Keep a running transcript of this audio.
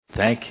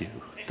Thank you.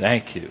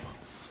 Thank you,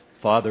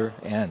 Father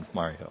and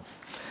Mario.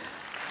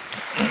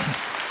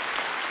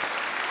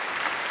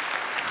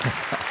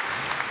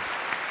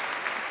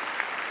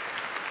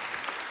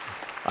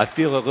 I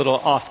feel a little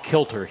off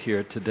kilter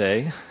here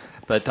today,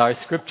 but our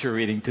scripture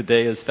reading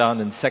today is found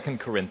in 2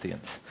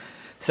 Corinthians.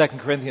 2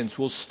 Corinthians,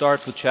 we'll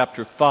start with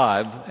chapter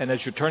 5, and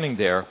as you're turning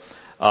there,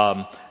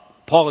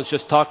 Paul has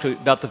just talked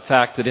about the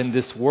fact that in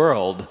this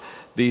world,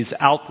 these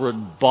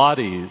outward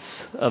bodies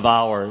of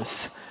ours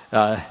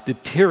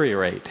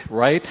deteriorate,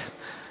 right?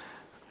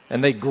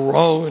 And they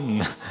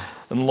groan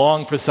and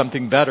long for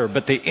something better.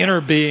 But the inner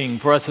being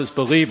for us as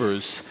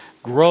believers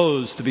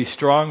grows to be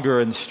stronger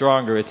and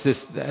stronger. It's this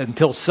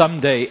until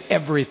someday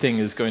everything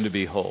is going to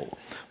be whole.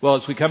 Well,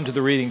 as we come to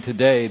the reading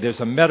today, there's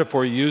a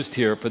metaphor used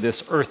here for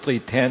this earthly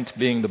tent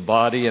being the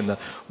body and the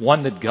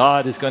one that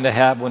God is going to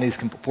have when He's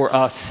for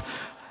us.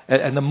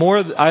 And the more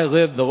I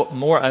live, the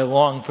more I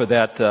long for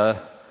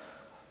that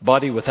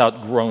body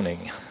without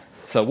groaning.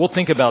 So we'll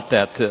think about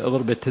that a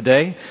little bit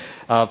today.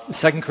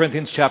 2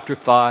 Corinthians chapter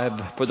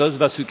 5. For those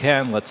of us who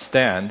can, let's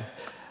stand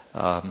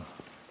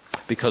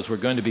because we're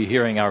going to be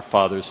hearing our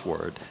Father's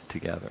word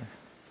together.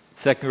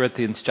 2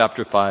 Corinthians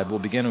chapter 5, we'll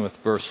begin with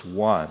verse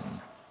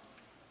 1.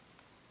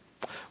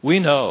 We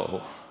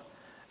know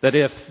that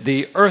if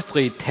the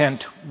earthly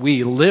tent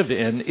we live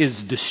in is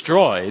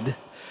destroyed,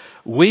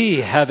 we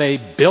have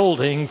a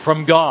building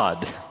from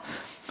God,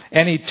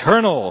 an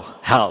eternal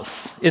house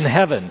in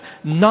heaven,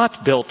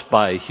 not built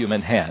by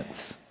human hands.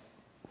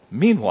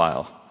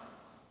 Meanwhile,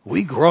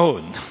 we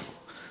groan,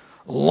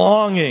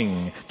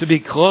 longing to be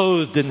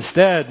clothed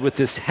instead with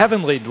this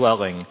heavenly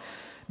dwelling,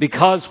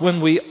 because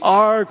when we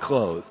are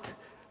clothed,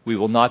 we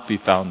will not be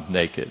found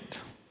naked.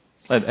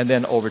 And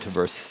then over to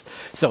verse.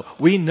 So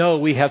we know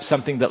we have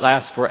something that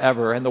lasts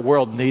forever, and the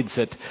world needs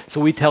it, so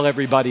we tell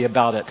everybody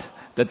about it.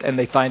 And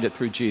they find it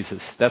through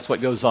Jesus. That's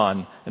what goes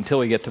on until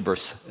we get to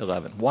verse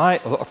 11.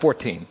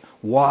 14.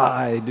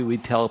 Why do we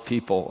tell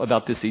people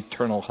about this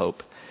eternal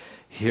hope?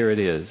 Here it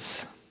is.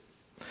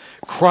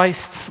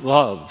 Christ's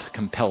love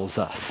compels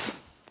us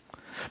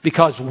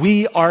because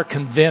we are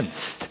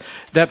convinced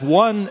that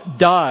one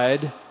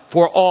died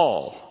for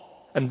all,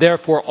 and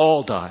therefore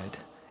all died.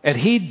 And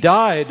He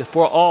died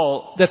for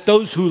all, that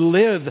those who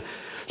live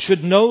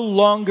should no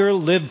longer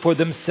live for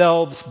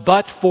themselves,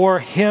 but for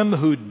Him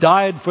who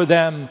died for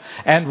them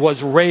and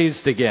was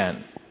raised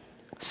again.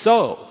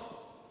 So,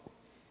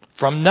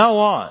 from now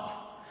on,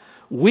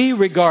 we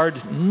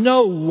regard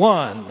no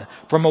one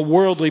from a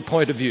worldly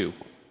point of view.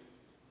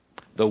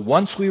 Though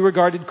once we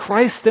regarded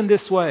Christ in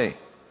this way,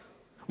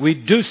 we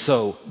do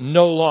so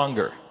no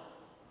longer.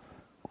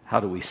 How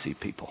do we see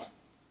people?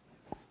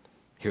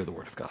 Hear the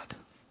word of God.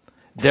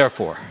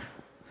 Therefore,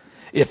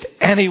 if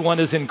anyone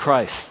is in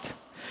Christ,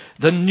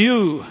 the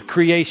new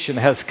creation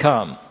has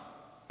come.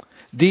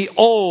 The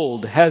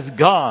old has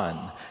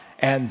gone,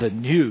 and the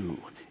new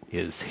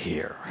is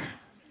here.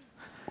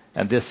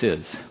 And this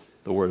is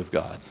the Word of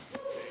God.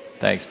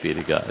 Thanks be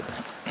to God.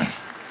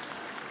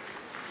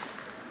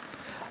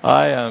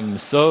 I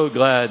am so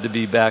glad to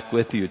be back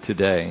with you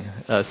today.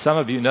 Some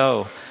of you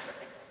know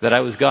that I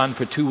was gone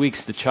for 2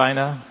 weeks to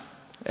China,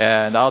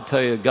 and I'll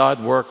tell you,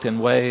 God worked in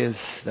ways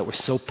that were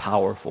so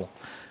powerful.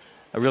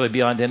 Really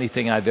beyond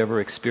anything I've ever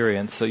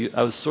experienced. So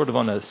I was sort of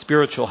on a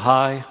spiritual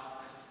high.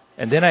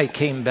 And then I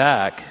came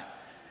back.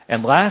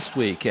 And last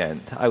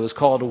weekend, I was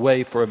called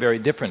away for a very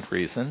different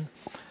reason.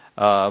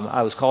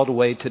 I was called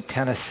away to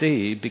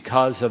Tennessee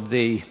because of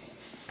the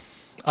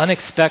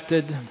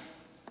unexpected,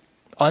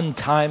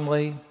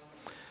 untimely,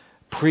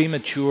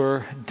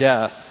 premature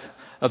death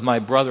of my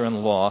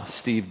brother-in-law,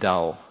 Steve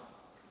Dowell.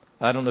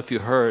 I don't know if you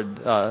heard,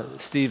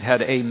 Steve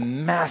had a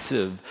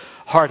massive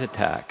heart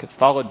attack,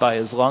 followed by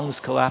his lungs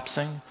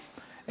collapsing.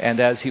 And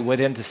as he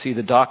went in to see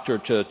the doctor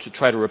to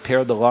try to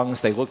repair the lungs,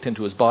 they looked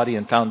into his body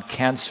and found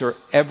cancer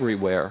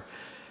everywhere.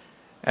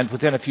 And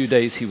within a few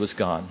days, he was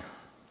gone.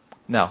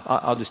 Now,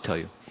 I'll just tell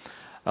you,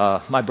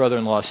 my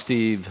brother-in-law,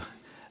 Steve,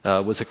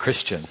 was a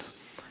Christian.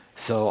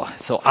 So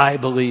I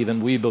believe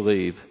and we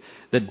believe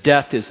that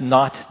death is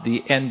not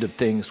the end of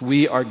things.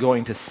 We are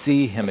going to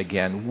see Him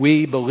again.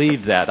 We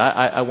believe that.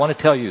 I want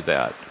to tell you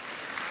that.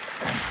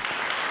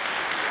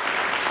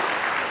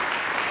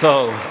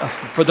 So,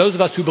 for those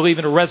of us who believe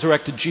in a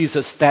resurrected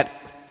Jesus, that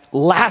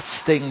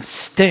lasting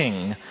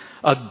sting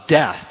of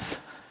death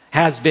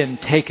has been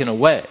taken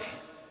away.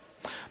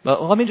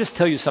 But let me just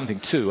tell you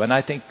something too, and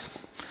I think,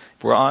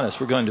 if we're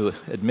honest, we're going to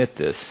admit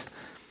this,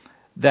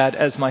 that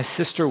as my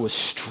sister was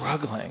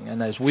struggling,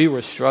 and as we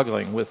were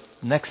struggling with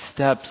next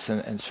steps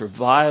and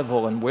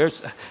survival and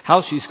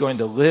how she's going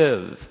to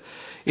live,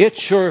 it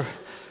sure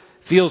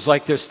feels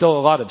like there's still a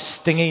lot of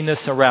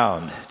stinginess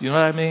around. Do you know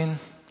what I mean?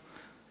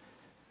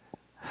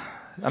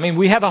 I mean,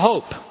 we have a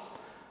hope,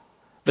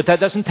 but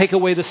that doesn't take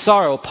away the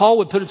sorrow. Paul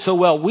would put it so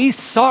well, we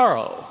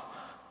sorrow,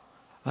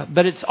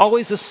 but it's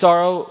always a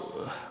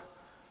sorrow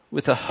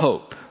with a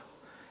hope.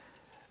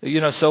 You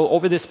know, so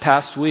over this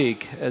past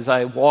week, as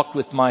I walked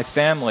with my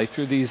family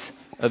through these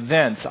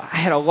events, I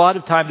had a lot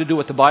of time to do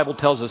what the Bible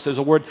tells us. There's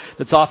a word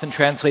that's often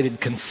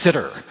translated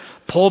consider.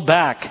 Pull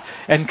back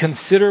and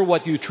consider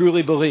what you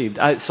truly believed.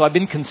 So I've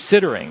been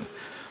considering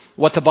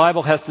what the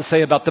Bible has to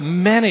say about the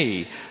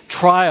many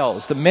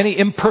trials, the many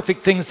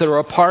imperfect things that are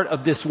a part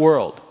of this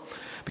world.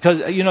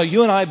 Because,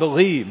 you and I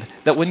believe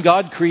that when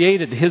God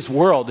created His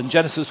world in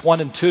Genesis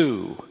 1 and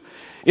 2,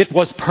 it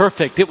was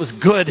perfect. It was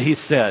good, He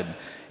said.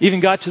 Even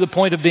got to the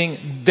point of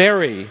being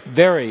very,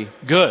 very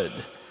good.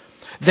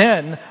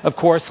 Then, of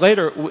course,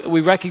 later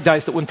we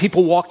recognized that when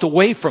people walked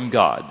away from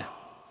God,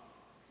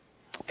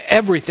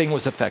 everything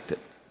was affected.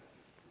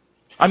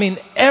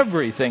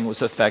 Everything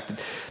was affected.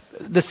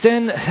 The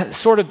sin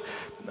sort of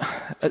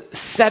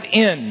set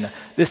in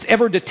this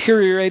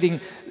ever-deteriorating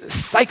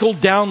cycle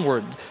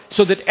downward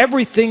so that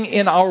everything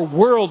in our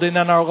world and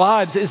in our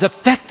lives is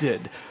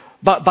affected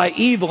by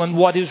evil and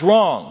what is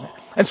wrong.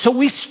 And so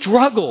we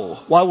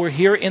struggle while we're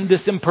here in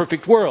this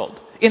imperfect world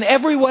in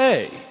every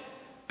way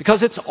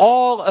because it's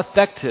all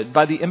affected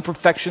by the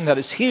imperfection that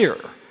is here.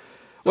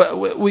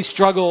 We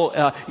struggle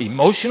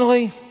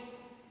emotionally,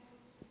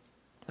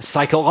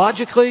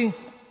 psychologically.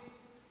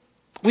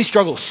 We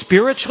struggle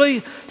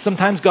spiritually.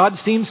 Sometimes God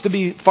seems to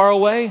be far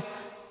away.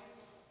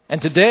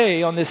 And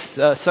today, on this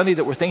Sunday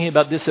that we're thinking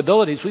about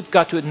disabilities, we've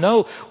got to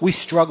know we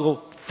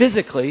struggle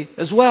physically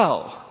as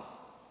well.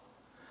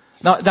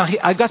 Now,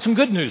 I've got some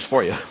good news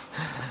for you.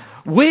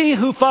 We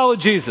who follow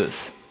Jesus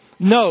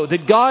know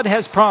that God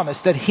has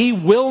promised that He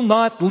will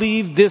not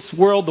leave this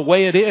world the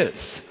way it is.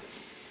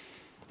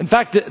 In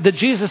fact, the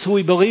Jesus who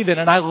we believe in,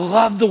 and I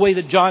love the way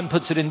that John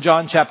puts it in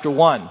John chapter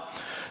 1.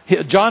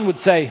 John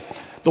would say,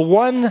 the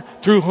one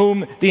through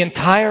whom the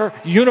entire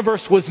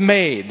universe was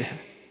made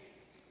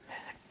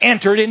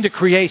entered into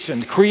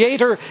creation. The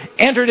Creator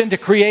entered into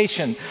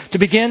creation to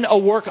begin a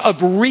work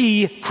of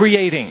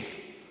recreating.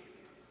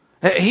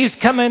 He's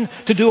coming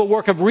to do a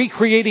work of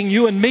recreating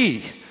you and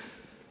me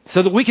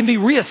so that we can be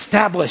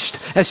reestablished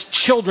as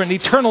children,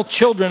 eternal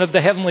children of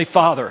the Heavenly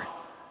Father.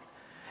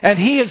 And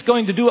He is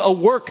going to do a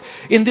work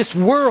in this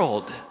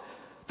world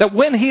that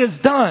when He is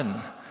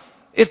done,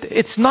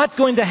 it's not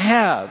going to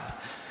have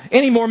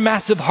any more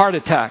massive heart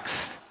attacks.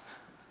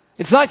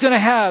 It's not going to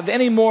have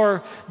any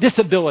more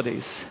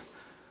disabilities.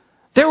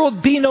 There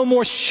will be no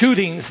more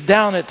shootings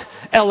down at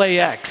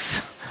LAX.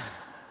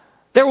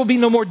 There will be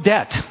no more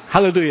debt.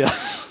 Hallelujah.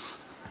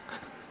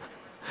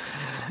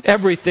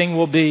 Everything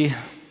will be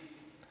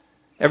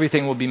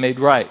made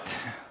right.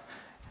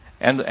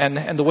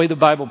 And the way the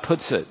Bible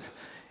puts it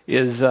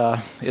is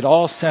it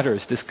all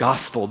centers, this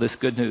gospel, this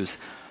good news,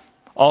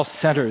 all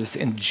centers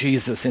in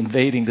Jesus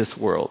invading this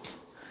world.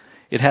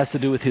 It has to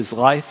do with His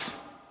life.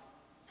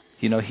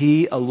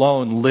 He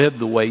alone lived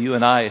the way you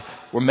and I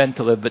were meant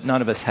to live, but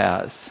none of us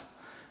has.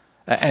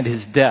 And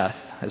His death,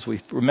 as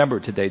we remember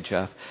today,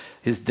 Jeff,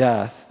 His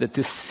death, that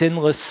this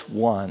sinless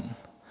one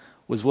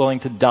was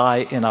willing to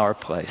die in our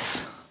place.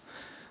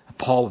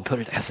 Paul would put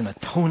it as an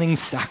atoning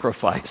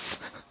sacrifice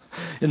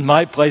in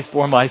my place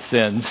for my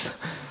sins.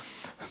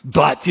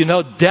 But,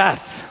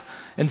 death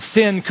and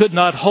sin could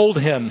not hold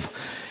Him.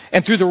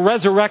 And through the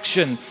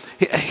resurrection,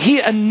 He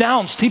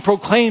announced, He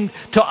proclaimed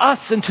to us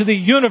and to the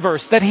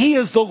universe that He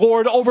is the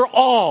Lord over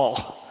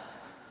all.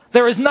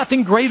 There is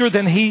nothing greater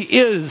than He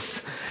is.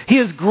 He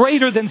is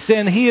greater than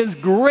sin. He is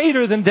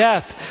greater than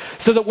death.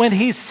 So that when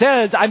He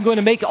says, I'm going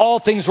to make all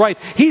things right,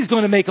 He's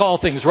going to make all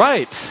things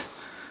right.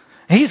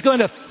 He's going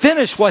to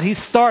finish what He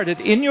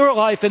started in your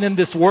life and in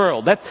this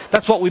world.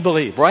 That's what we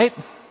believe, right?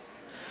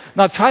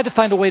 Now, I've tried to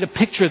find a way to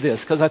picture this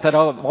because I thought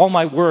all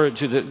my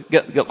words would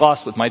get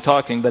lost with my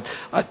talking, but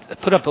I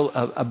put up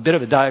a bit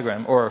of a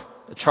diagram or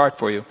a chart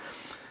for you.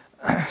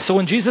 So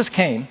when Jesus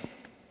came,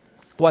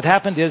 what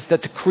happened is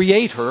that the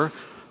Creator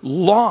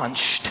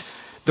launched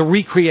the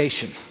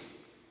recreation.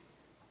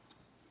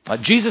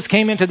 Jesus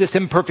came into this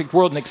imperfect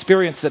world and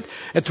experienced it,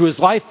 and through His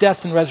life, death,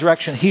 and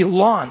resurrection, He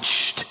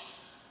launched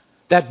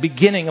that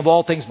beginning of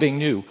all things being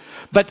new.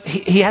 But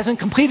He hasn't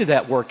completed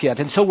that work yet,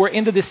 and so we're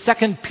into this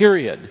second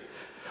period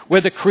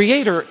where the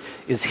Creator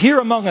is here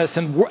among us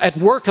and at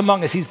work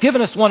among us. He's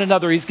given us one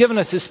another. He's given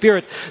us His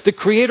Spirit. The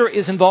Creator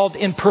is involved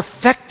in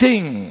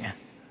perfecting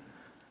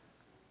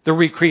the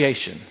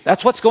recreation.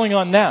 That's what's going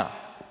on now.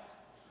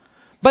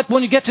 But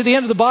when you get to the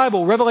end of the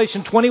Bible,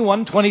 Revelation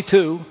 21,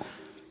 22,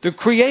 the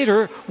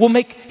Creator will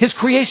make His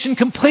creation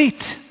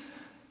complete.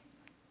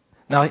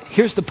 Now,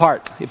 here's the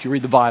part, if you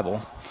read the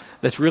Bible,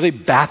 that's really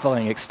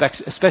baffling,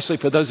 especially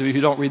for those of you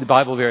who don't read the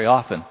Bible very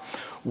often.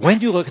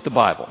 When you look at the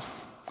Bible,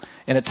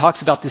 and it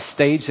talks about this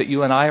stage that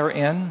you and I are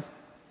in,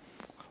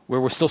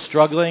 where we're still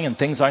struggling and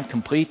things aren't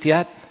complete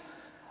yet,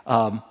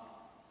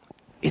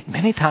 it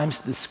many times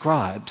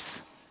describes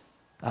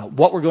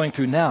what we're going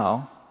through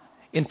now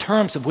in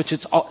terms of which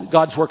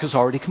God's work is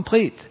already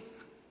complete.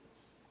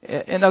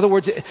 In other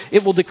words,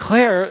 it will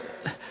declare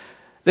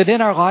that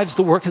in our lives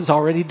the work is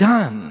already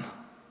done.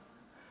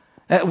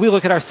 We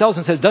look at ourselves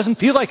and say, it doesn't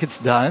feel like it's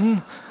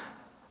done,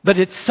 but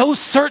it's so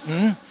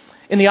certain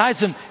in the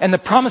eyes and the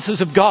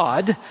promises of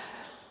God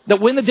that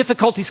when the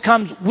difficulties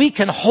come, we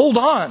can hold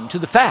on to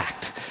the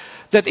fact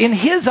That in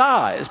His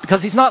eyes,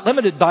 because He's not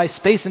limited by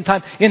space and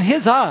time, in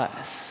His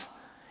eyes,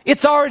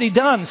 it's already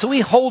done. So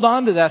we hold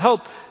on to that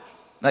hope.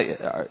 Now,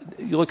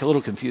 you look a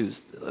little confused.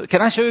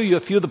 Can I show you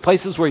a few of the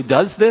places where He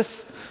does this?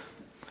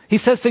 He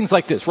says things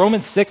like this.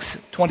 Romans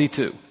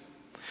 6:22.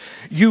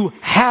 You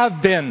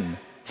have been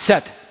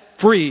set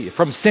free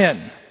from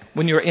sin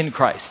when you're in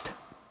Christ.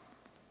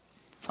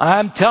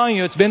 I'm telling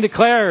you, it's been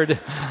declared.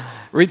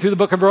 Read through the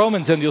book of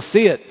Romans and you'll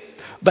see it.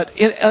 But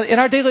in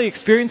our daily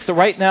experience, the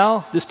right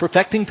now, this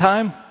perfecting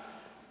time,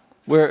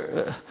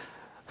 where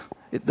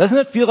doesn't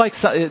it feel like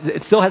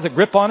it still has a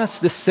grip on us,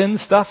 this sin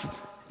stuff?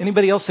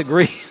 Anybody else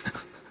agree?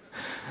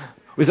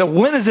 We say,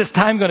 when is this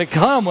time going to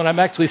come when I'm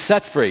actually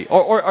set free?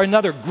 Or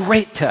another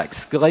great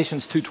text,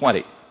 Galatians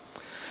 2:20.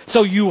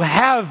 So you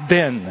have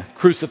been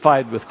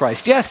crucified with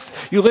Christ. Yes,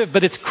 you live,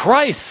 but it's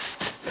Christ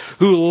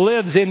who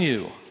lives in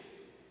you.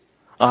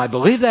 I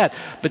believe that,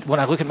 but when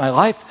I look at my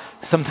life,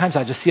 sometimes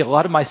I just see a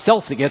lot of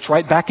myself that gets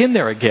right back in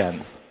there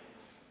again.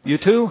 You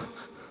too?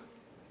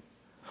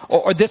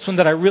 Or this one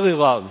that I really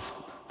love,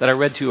 that I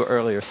read to you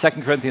earlier,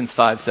 2 Corinthians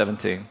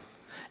 5:17.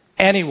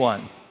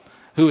 Anyone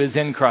who is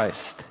in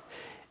Christ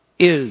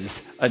is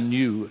a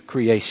new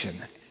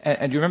creation.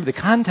 And you remember the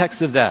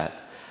context of that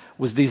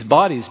was these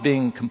bodies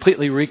being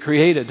completely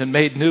recreated and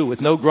made new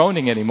with no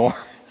groaning anymore.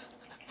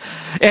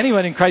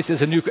 Anyone in Christ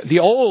is a new. The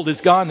old is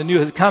gone, the new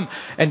has come.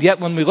 And yet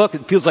when we look,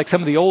 it feels like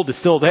some of the old is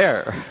still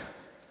there.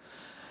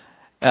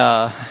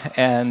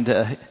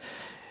 It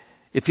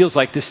feels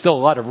like there's still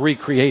a lot of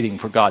recreating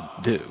for God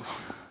to do.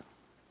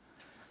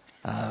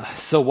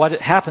 So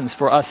what happens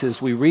for us is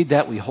we read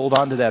that, we hold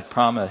on to that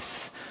promise.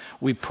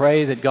 We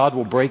pray that God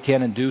will break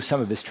in and do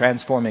some of His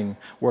transforming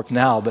work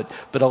now.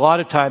 But a lot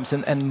of times,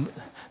 and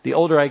the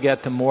older I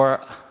get, the more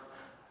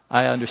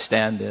I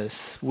understand this.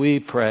 We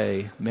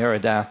pray,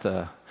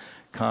 Maranatha,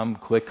 come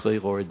quickly,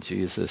 Lord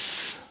Jesus.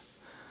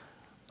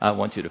 I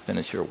want you to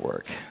finish your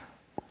work.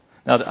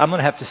 Now, I'm going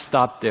to have to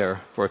stop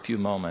there for a few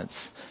moments.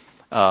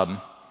 And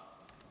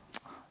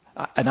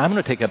I'm going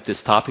to take up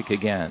this topic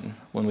again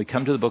when we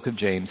come to the book of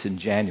James in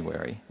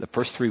January, the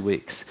first 3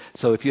 weeks.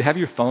 So if you have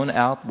your phone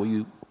out, will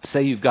you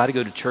say you've got to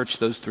go to church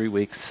those 3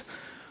 weeks?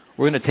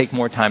 We're going to take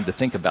more time to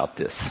think about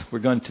this. We're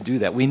going to do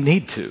that. We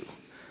need to.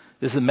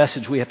 This is a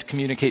message we have to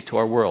communicate to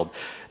our world.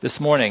 This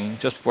morning,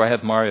 just before I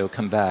have Mario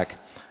come back,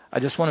 I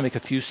just want to make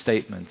a few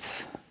statements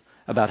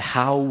about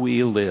how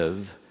we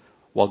live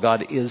while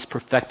God is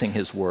perfecting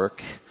His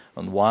work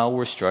and while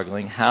we're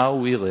struggling, how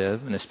we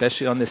live, and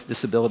especially on this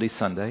Disability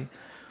Sunday,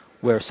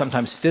 where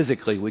sometimes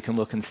physically we can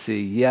look and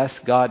see, yes,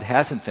 God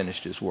hasn't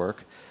finished His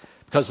work,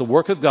 because the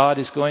work of God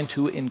is going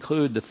to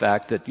include the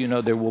fact that,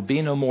 there will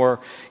be no more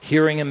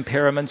hearing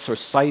impairments or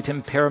sight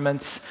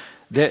impairments.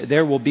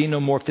 There will be no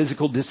more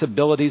physical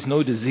disabilities,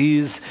 no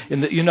disease.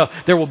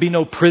 There will be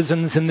no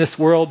prisons in this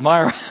world,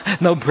 Myra.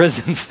 No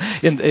prisons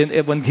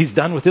when He's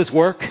done with His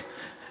work.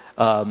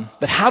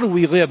 But how do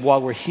we live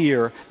while we're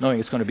here, knowing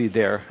it's going to be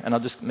there? And I'll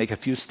just make a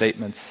few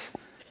statements.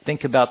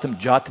 Think about them,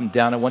 jot them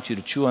down. I want you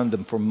to chew on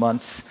them for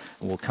months,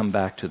 and we'll come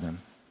back to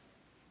them.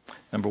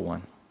 Number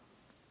one,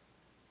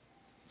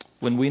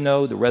 when we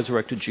know the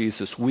resurrected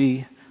Jesus,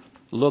 we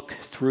look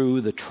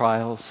through the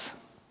trials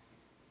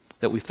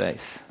that we face.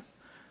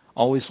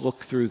 Always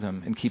look through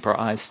them and keep our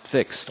eyes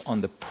fixed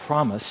on the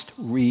promised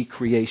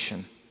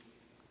recreation.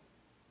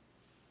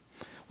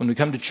 When we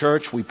come to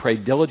church, we pray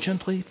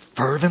diligently,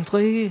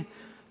 fervently,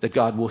 that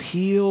God will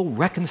heal,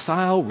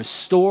 reconcile,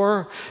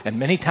 restore. And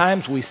many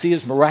times we see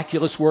His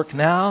miraculous work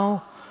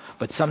now,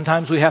 but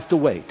sometimes we have to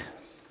wait.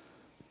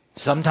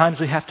 Sometimes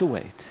we have to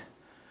wait.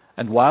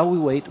 And while we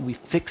wait, we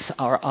fix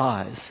our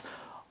eyes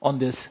on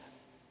this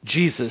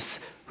Jesus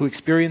who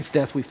experienced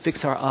death. We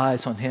fix our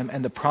eyes on Him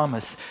and the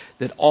promise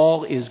that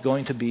all is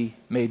going to be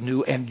made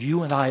new, and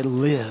you and I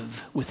live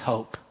with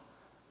hope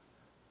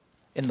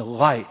in the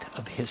light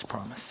of His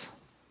promise.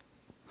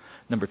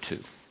 Number two.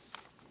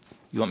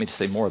 You want me to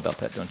say more about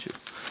that, don't you?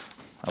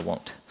 I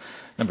won't.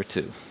 Number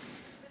two.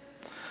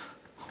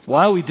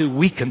 While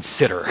we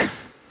consider.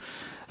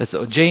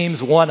 So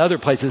James 1, other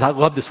places, I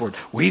love this word.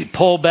 We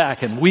pull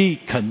back and we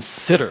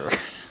consider.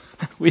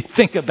 We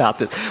think about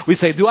this. We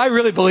say, do I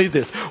really believe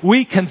this?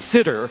 We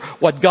consider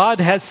what God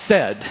has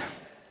said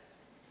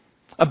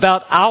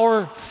about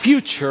our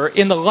future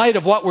in the light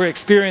of what we're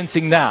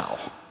experiencing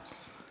now.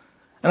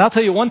 And I'll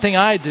tell you one thing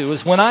I do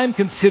is when I'm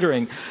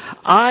considering,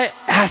 I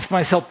ask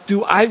myself,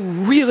 do I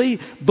really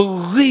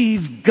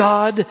believe,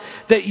 God,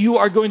 that you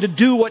are going to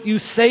do what you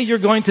say you're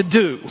going to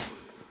do?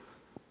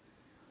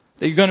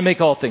 That you're going to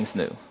make all things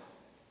new?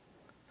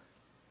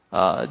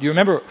 Do you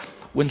remember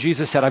when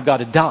Jesus said, I've got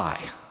to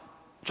die?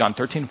 John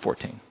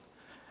 13:14.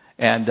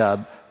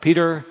 And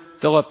Peter,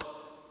 Philip,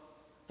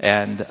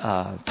 and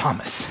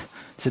Thomas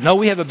said, no,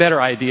 we have a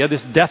better idea.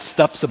 This death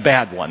stuff's a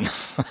bad one.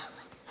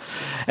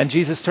 And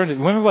Jesus turned to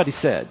them. Remember what He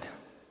said?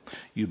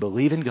 You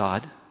believe in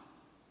God.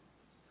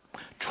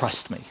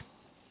 Trust me.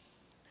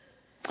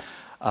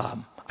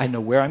 I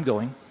know where I'm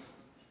going.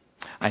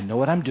 I know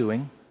what I'm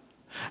doing.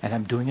 And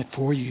I'm doing it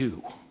for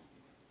you.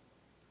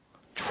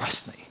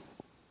 Trust me.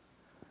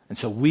 And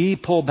so we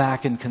pull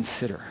back and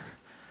consider.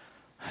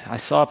 I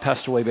saw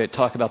Pastor Waybate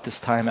talk about this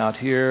time out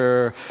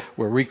here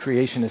where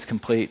recreation is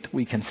complete.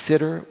 We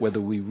consider whether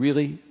we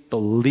really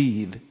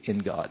believe in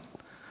God.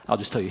 I'll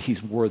just tell you,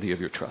 He's worthy of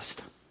your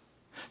trust.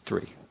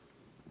 3.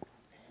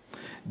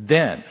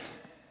 Then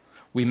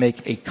we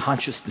make a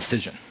conscious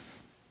decision.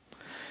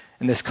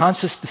 And this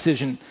conscious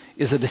decision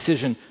is a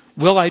decision,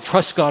 will I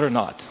trust God or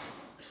not?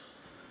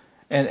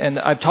 And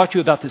I've talked to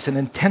you about this, an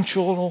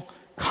intentional,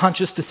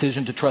 conscious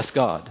decision to trust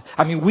God.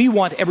 I mean, we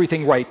want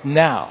everything right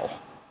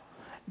now.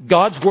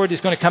 God's word is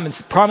going to come and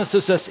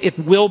promises us it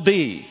will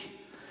be.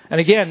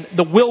 And again,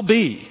 the will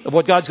be of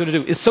what God's going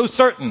to do is so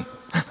certain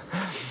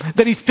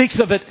that He speaks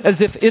of it as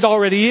if it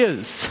already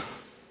is.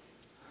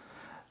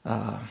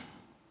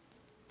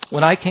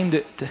 When I came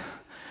to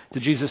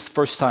Jesus the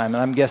first time,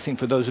 and I'm guessing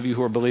for those of you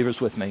who are believers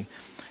with me,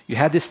 you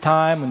had this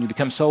time when you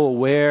become so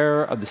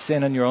aware of the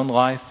sin in your own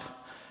life,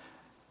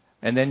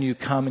 and then you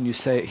come and you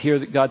say, hear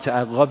that God say,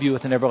 I love you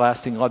with an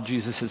everlasting love.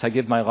 Jesus says, I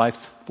give my life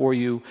for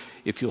you.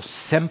 If you'll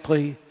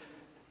simply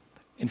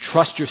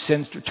entrust your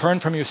sins, turn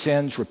from your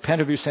sins,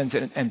 repent of your sins,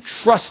 and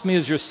trust me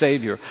as your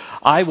Savior,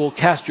 I will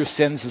cast your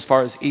sins as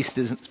far as east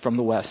is from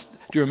the west.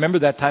 Do you remember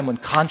that time when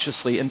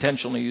consciously,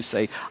 intentionally you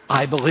say,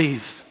 I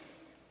believe.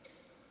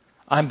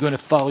 I'm going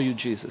to follow you,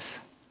 Jesus.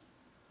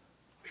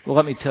 Well,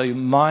 let me tell you,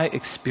 my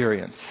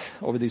experience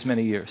over these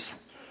many years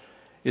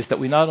is that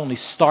we not only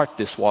start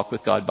this walk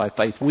with God by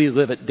faith, we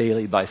live it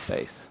daily by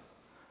faith.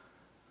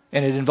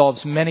 And it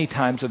involves many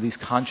times of these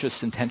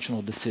conscious,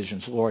 intentional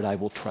decisions. Lord, I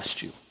will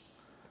trust you.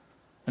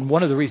 And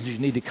one of the reasons you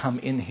need to come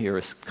in here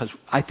is because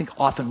I think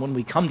often when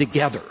we come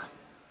together,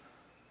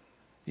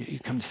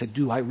 you come to say,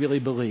 do I really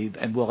believe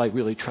and will I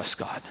really trust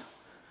God?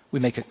 We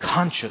make a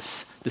conscious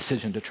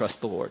decision to trust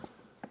the Lord.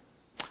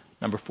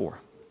 Number 4.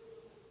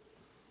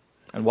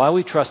 And while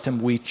we trust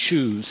Him, we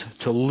choose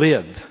to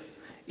live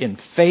in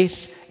faith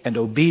and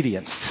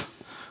obedience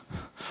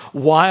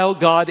while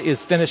God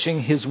is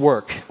finishing His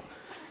work.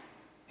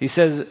 He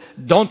says,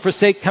 don't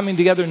forsake coming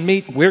together and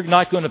meet. We're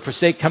not going to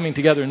forsake coming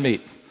together and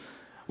meet.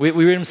 We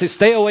read Him say,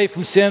 stay away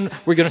from sin.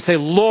 We're going to say,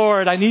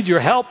 Lord, I need your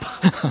help.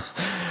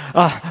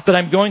 But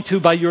I'm going to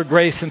by your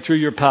grace and through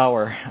your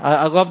power.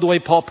 I love the way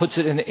Paul puts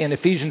it in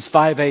Ephesians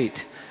 5:8.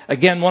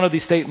 Again, one of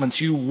these statements,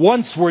 you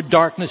once were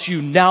darkness,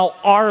 you now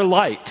are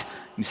light.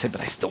 You say, but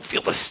I still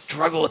feel the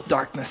struggle with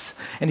darkness.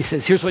 And he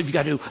says, here's what you've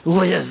got to do.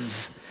 Live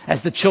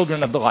as the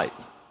children of the light.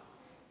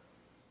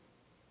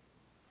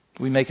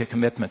 We make a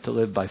commitment to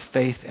live by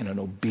faith and in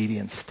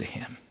obedience to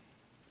Him.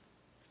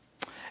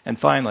 And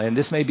finally, and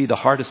this may be the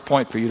hardest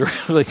point for you to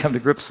really come to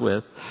grips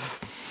with,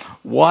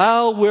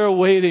 while we're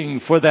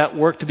waiting for that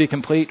work to be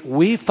complete,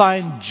 we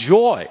find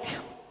joy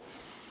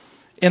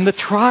in the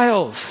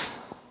trials.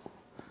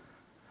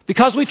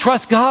 Because we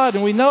trust God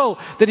and we know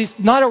that He's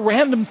not a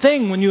random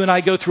thing when you and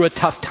I go through a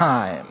tough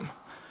time.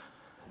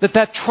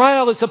 That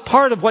trial is a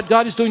part of what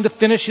God is doing to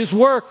finish His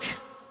work.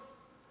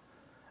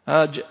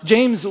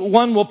 James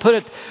 1 will put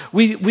it,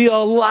 we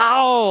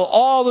allow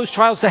all those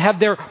trials to have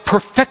their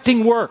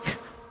perfecting work.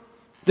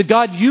 That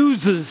God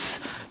uses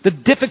the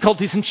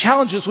difficulties and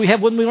challenges we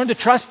have when we learn to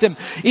trust Him,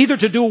 either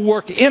to do a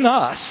work in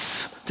us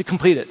to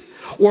complete it,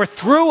 or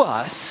through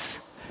us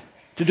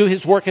to do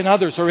His work in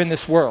others or in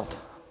this world.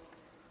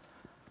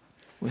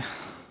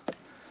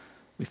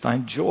 We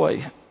find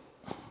joy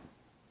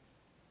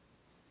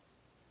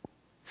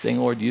saying,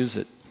 Lord, use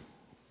it.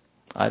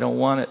 I don't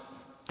want it.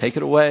 Take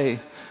it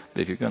away.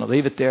 But if you're going to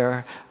leave it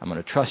there, I'm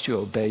going to trust you,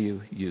 obey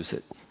you, use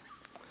it.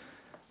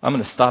 I'm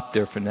going to stop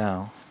there for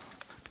now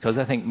because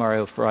I think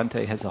Mario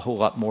Ferrante has a whole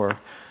lot more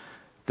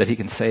that he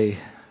can say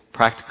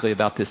practically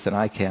about this than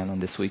I can on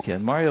this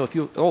weekend. Mario,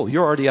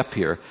 you're already up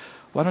here.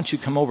 Why don't you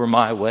come over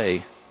my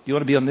way? You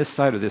want to be on this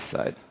side or this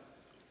side?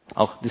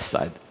 Oh, this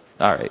side.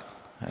 All right.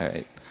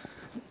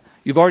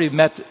 You've already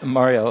met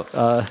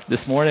Mario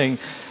this morning.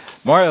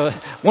 Mario,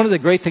 one of the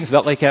great things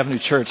about Lake Avenue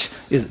Church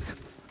is,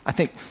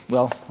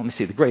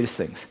 the greatest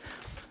things.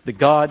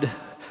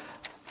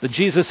 The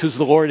Jesus who's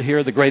the Lord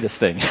here, the greatest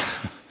thing.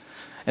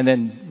 And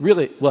then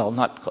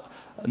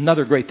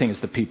another great thing is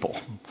the people.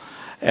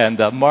 And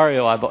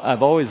Mario,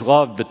 I've always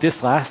loved, but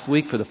this last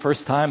week for the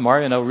first time,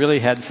 Mario and I really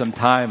had some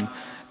time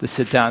to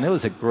sit down. It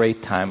was a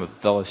great time of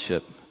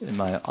fellowship in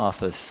my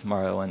office,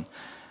 Mario, and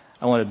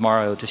I wanted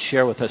Mario to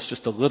share with us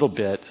just a little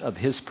bit of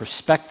his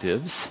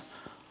perspectives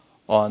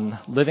on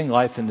living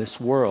life in this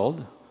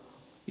world,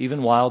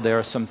 even while there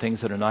are some things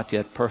that are not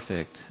yet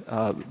perfect.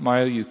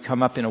 Mario, you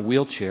come up in a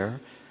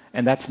wheelchair,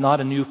 and that's not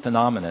a new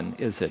phenomenon,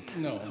 is it?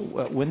 No.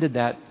 When did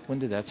that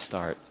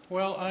start?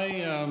 Well,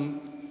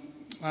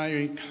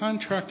 I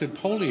contracted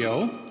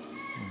polio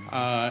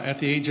at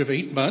the age of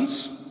 8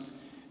 months,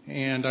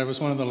 and I was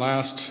one of the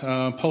last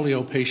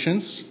polio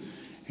patients,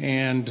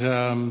 and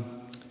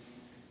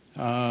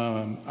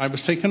I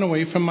was taken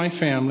away from my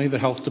family. The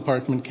health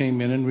department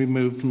came in and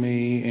removed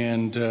me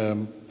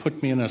and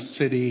put me in a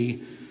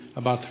city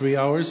about 3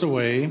 hours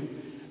away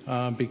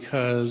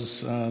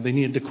because they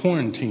needed to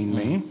quarantine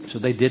me. So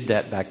they did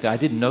that back then. I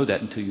didn't know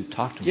that until you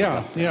talked to me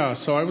about that. Yeah.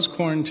 So I was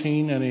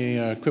quarantined at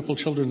a crippled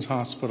children's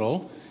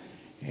hospital,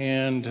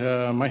 and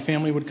my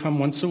family would come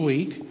once a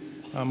week.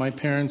 My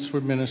parents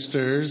were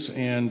ministers,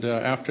 and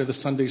after the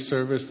Sunday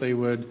service, they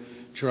would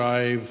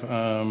drive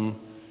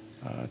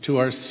to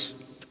our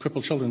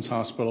crippled children's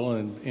hospital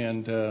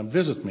and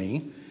visit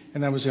me.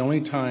 And that was the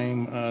only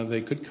time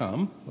they could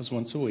come, was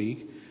once a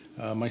week.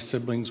 My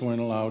siblings weren't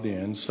allowed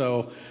in.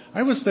 So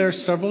I was there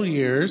several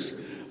years.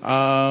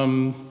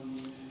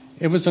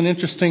 It was an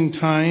interesting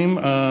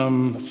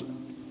time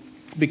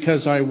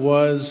because I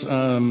was,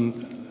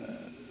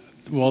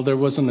 there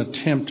was an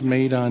attempt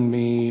made on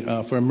me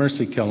for a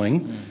mercy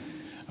killing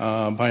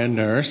by a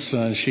nurse.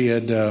 She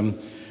had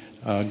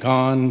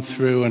gone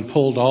through and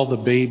pulled all the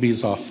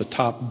babies off the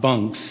top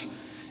bunks.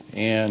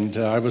 And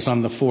I was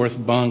on the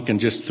fourth bunk and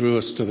just threw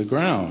us to the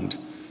ground.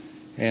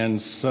 And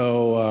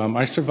so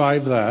I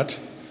survived that.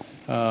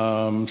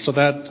 So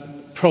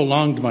that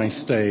prolonged my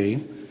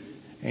stay.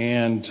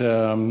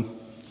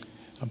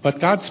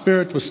 But God's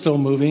Spirit was still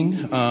moving.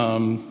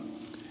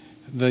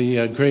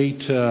 The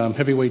great light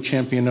heavyweight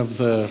champion of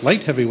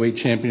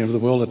the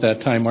world at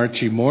that time,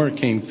 Archie Moore,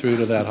 came through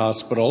to that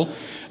hospital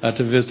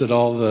to visit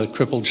all the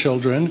crippled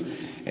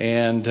children.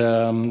 And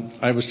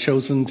I was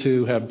chosen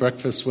to have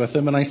breakfast with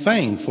him, and I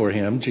sang for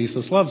him,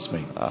 Jesus Loves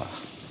Me.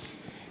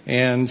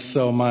 And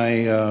so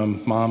my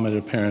mom had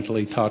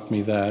apparently taught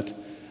me that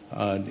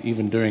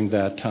even during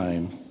that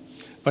time.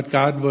 But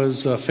God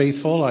was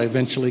faithful. I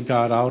eventually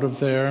got out of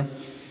there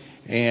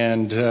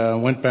and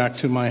went back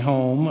to my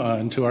home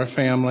and to our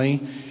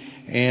family,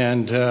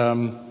 and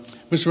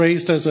was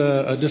raised as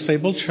a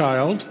disabled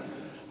child.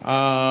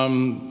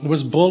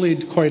 Was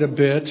bullied quite a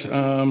bit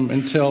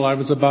until I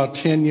was about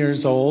 10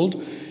 years old.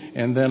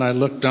 And then I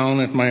looked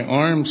down at my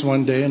arms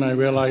one day and I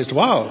realized,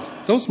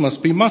 wow, those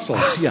must be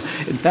muscles. Yeah.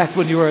 In fact,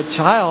 when you were a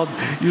child,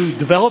 you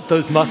developed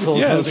those muscles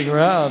moving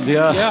around.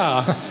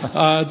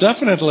 Yeah,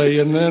 definitely.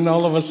 And then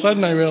all of a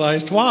sudden I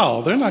realized,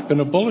 wow, they're not going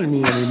to bully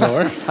me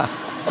anymore.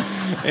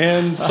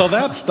 And so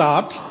that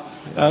stopped,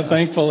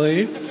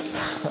 thankfully.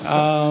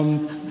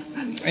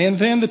 And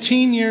then the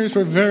teen years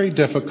were very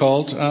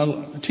difficult.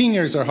 Teen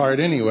years are hard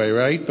anyway,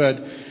 right?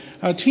 But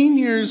teen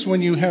years,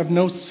 when you have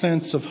no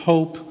sense of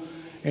hope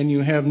and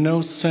you have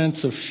no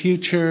sense of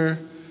future,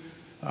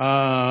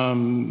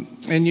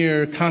 and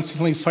you're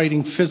constantly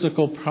fighting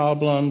physical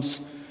problems,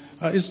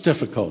 is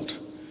difficult.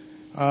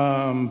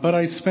 But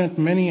I spent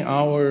many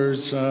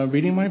hours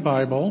reading my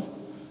Bible,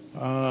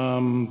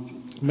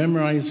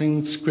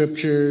 memorizing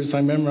scriptures.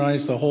 I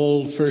memorized the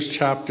whole first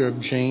chapter of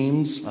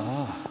James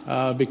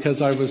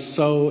because I was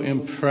so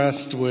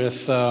impressed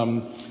with,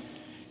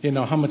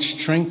 how much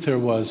strength there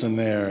was in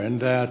there.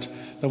 And that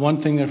the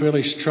one thing that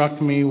really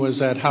struck me was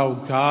that how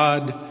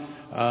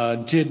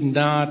God did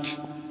not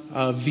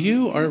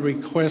view our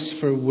request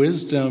for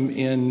wisdom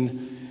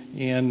in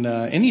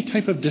any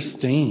type of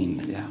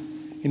disdain. Yeah.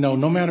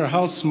 No matter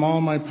how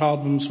small my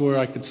problems were,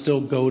 I could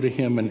still go to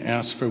Him and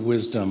ask for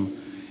wisdom.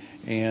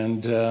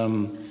 And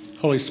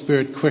Holy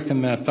Spirit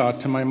quickened that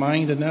thought to my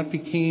mind, and that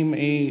became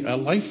a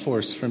life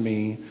force for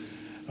me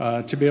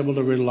to be able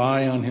to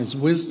rely on His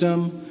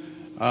wisdom,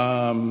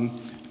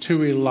 to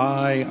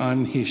rely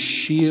on His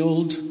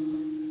shield,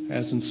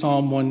 as in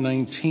Psalm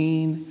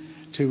 119,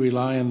 to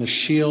rely on the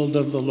shield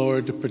of the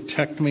Lord to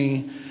protect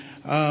me.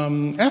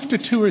 After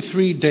 2 or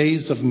 3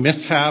 days of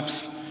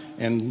mishaps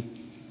and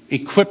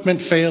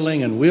equipment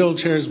failing and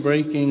wheelchairs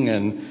breaking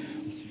and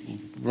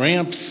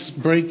ramps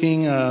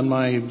breaking on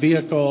my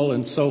vehicle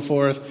and so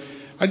forth,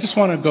 I just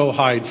want to go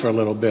hide for a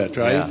little bit,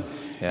 right?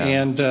 Yeah.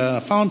 And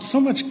found so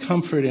much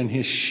comfort in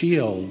His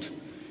shield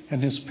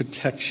and His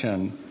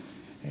protection.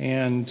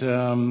 And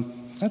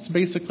that's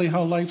basically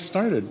how life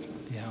started.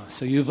 Yeah.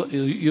 So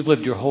you've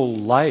lived your whole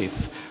life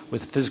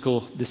with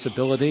physical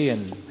disability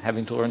and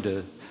having to learn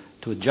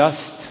to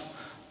adjust,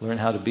 learn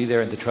how to be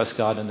there and to trust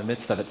God in the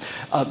midst of it.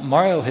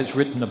 Mario has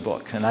written a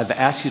book, and I've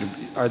asked you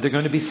are there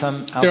going to be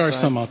some outside? There are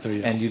some out there,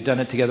 yeah. And you've done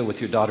it together with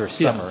your daughter,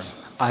 Summer. Yeah.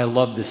 I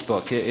love this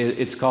book.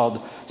 It's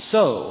called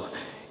So,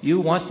 You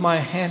Want My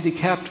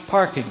Handicapped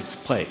Parking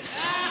Place?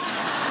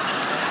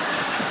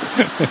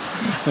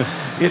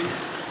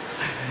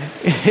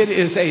 It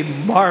is a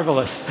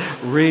marvelous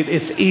read.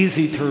 It's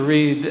easy to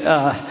read.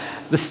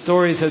 The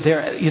stories are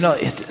there.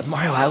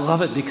 Mario, I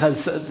love it because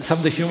some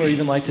of the humor,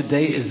 even like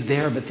today, is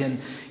there. But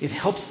then it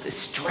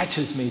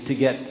stretches me to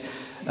get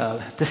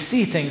to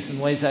see things in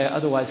ways I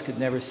otherwise could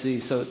never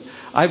see. So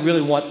I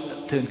really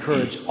want to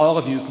encourage all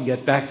of you who can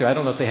get back there. I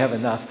don't know if they have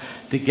enough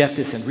to get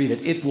this and read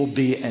it. It will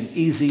be an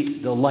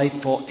easy,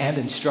 delightful, and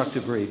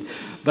instructive read.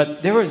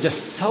 But there were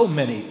just so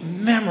many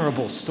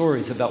memorable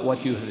stories about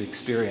what you have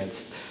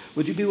experienced.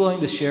 Would you be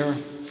willing to share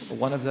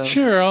one of those?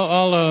 Sure.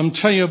 I'll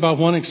tell you about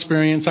one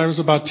experience. I was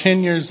about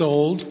 10 years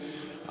old.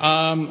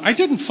 I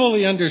didn't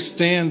fully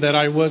understand that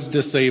I was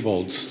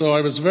disabled, so I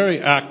was very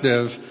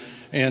active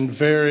and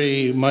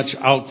very much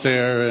out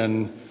there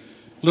and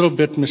a little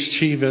bit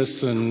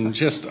mischievous and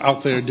just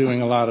out there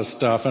doing a lot of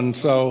stuff. And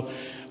so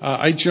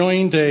I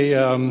joined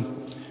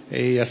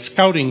a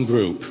scouting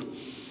group.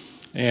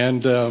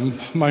 And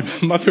my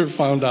mother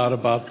found out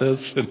about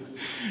this, and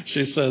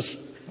she says,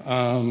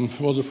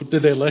 well,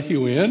 did they let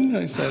you in?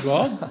 I said,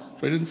 well,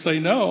 they didn't say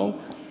no,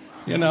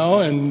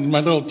 and my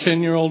little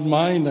 10-year-old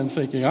mind, I'm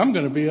thinking, I'm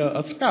going to be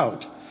a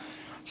scout.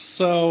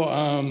 So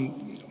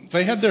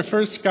they had their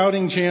first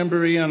scouting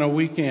jamboree on a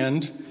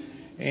weekend,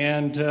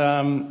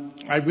 and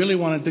I really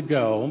wanted to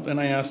go, and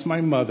I asked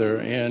my mother,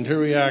 and her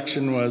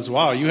reaction was,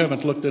 wow, you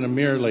haven't looked in a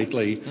mirror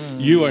lately.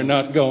 You are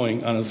not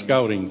going on a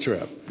scouting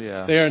trip.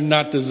 Yeah. They are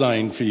not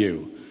designed for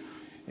you.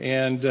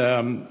 And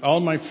all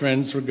my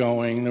friends were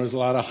going. There was a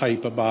lot of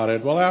hype about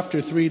it. Well,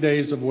 after 3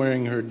 days of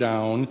wearing her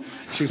down,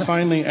 she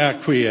finally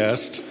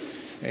acquiesced.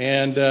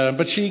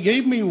 But she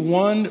gave me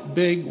one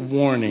big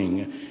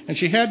warning. And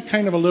she had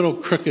kind of a little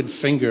crooked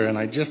finger, and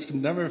I just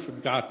never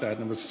forgot that.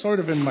 And it was sort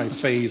of in my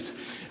face.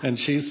 And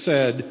she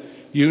said,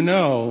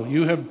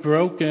 you have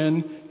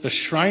broken the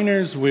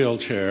Shriners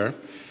wheelchair.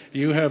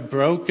 You have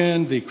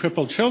broken the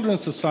Crippled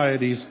Children's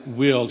Society's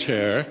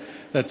wheelchair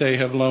that they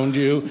have loaned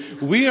you.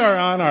 We are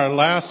on our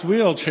last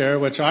wheelchair,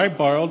 which I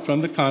borrowed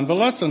from the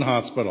convalescent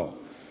hospital.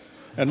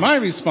 And my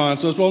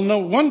response was, well, no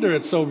wonder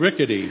it's so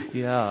rickety.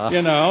 Yeah.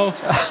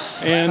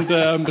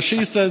 And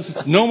she says,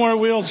 no more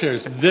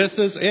wheelchairs. This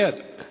is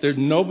it.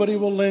 Nobody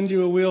will lend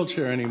you a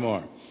wheelchair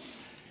anymore.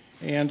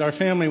 And our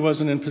family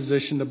wasn't in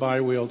position to buy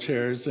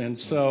wheelchairs. And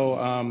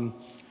so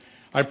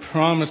I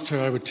promised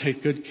her I would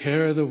take good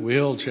care of the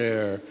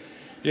wheelchair,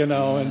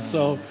 And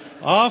so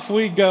off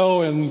we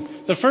go.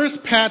 And the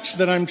first patch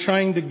that I'm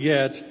trying to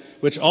get,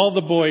 which all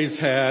the boys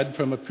had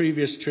from a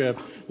previous trip,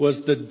 was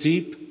the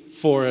Deep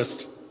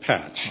Forest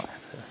patch.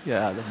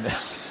 Yeah.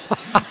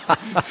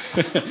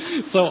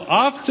 So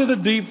off to the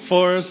deep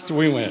forest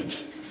we went.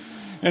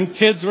 And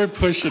kids were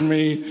pushing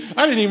me.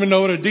 I didn't even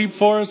know what a deep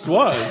forest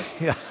was.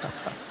 Yeah.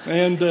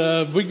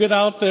 And we get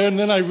out there, and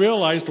then I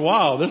realized,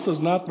 wow, this is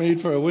not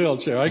made for a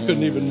wheelchair. I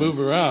couldn't even move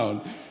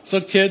around. So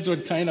kids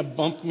would kind of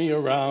bump me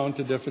around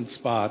to different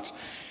spots.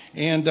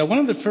 And one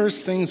of the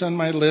first things on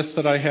my list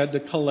that I had to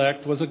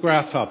collect was a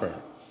grasshopper.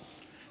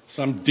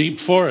 Some deep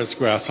forest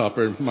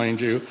grasshopper, mind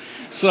you.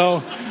 So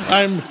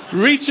I'm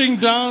reaching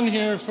down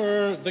here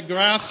for the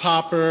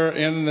grasshopper,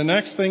 and the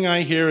next thing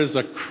I hear is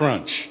a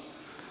crunch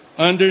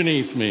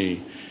underneath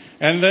me.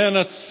 And then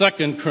a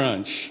second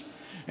crunch.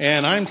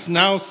 And I'm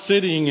now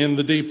sitting in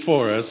the deep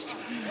forest.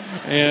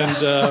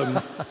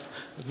 And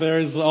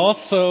there's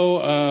also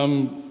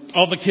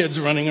all the kids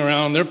running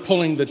around. They're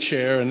pulling the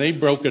chair, and they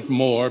broke it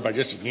more by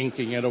just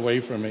yanking it away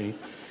from me.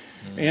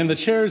 And the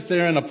chair's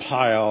there in a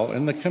pile,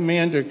 and the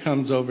commander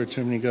comes over to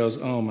me and he goes,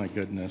 oh, my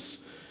goodness.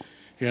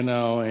 And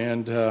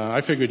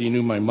I figured he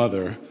knew my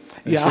mother.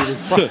 And Yeah. she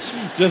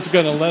was just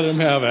going to let him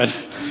have it.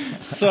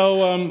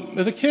 So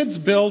the kids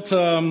built,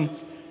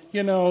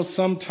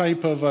 some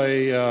type of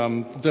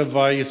a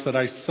device that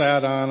I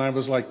sat on. I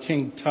was like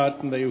King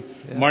Tut, and they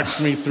marched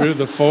me through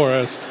the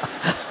forest.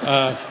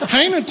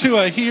 Kind of to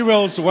a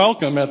hero's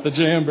welcome at the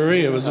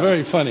Jamboree. It was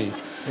very funny.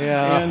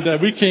 Yeah.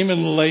 And we came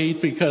in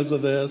late because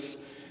of this.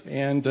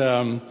 And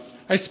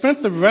I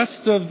spent the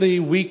rest of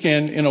the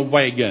weekend in a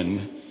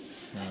wagon.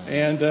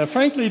 And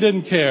frankly,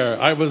 didn't care.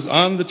 I was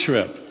on the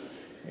trip.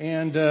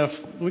 And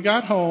we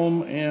got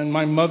home, and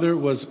my mother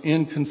was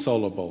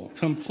inconsolable,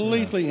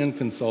 completely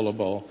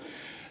inconsolable.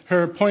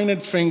 Her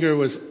pointed finger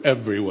was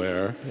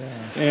everywhere.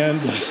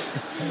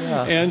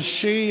 Yeah. And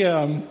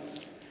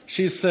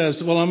she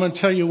says, well, I'm going to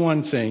tell you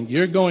one thing.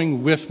 You're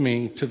going with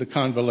me to the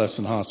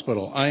convalescent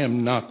hospital. I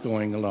am not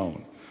going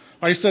alone.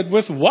 I said,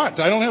 with what?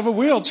 I don't have a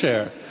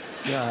wheelchair.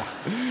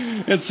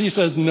 Yeah. And she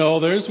says, no,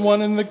 there's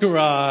one in the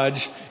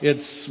garage.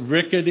 It's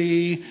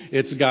rickety.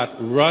 It's got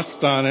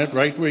rust on it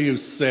right where you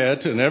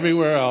sit and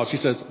everywhere else. She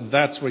says,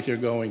 that's what you're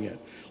going in.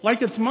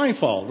 Like it's my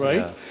fault,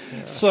 right?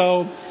 Yeah.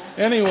 So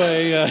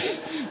anyway,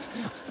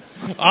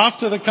 off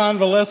to the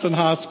convalescent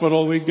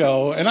hospital we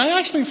go. And I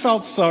actually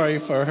felt sorry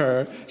for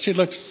her. She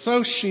looked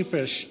so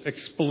sheepish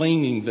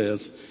explaining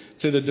this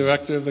to the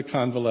director of the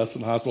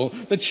convalescent hospital.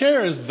 The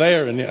chair is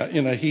there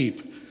in a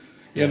heap,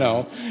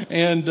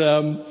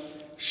 and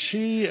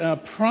she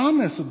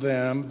promised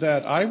them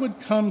that I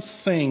would come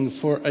sing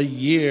for a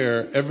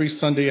year every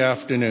Sunday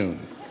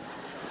afternoon.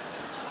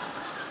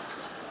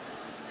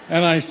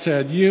 And I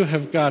said, you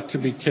have got to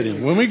be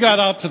kidding. When we got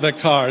out to the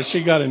car,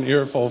 she got an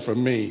earful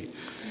from me.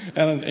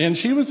 And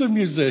she was a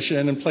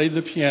musician and played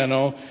the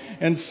piano.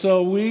 And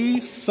so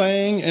we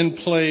sang and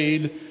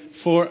played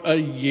for a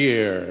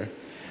year.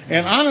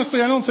 And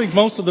honestly, I don't think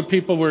most of the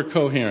people were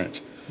coherent.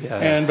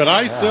 But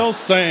I still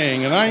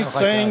sang, and I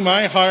sang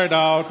my heart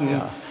out.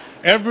 And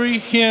every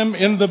hymn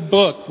in the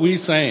book we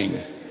sang.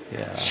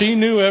 Yeah. She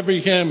knew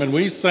every hymn, and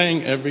we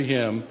sang every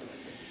hymn.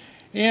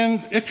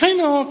 And it kind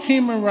of all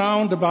came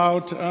around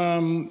about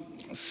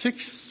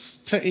 6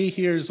 to 8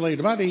 years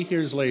later. About 8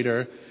 years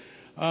later,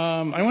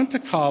 I went to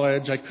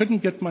college. I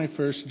couldn't get my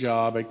first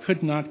job. I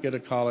could not get a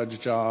college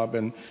job,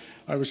 and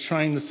I was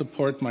trying to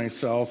support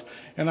myself.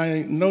 And I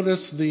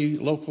noticed the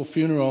local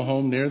funeral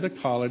home near the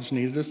college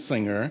needed a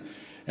singer,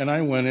 and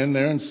I went in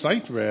there and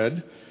sight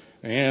read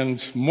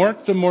And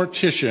Mort the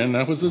mortician,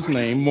 that was his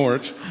name,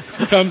 Mort,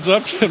 comes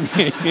up to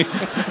me.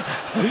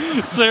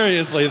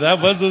 Seriously, that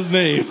was his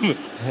name.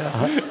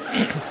 Yeah.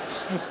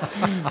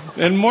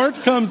 And Mort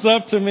comes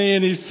up to me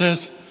and he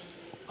says,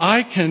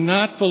 "I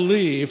cannot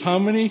believe how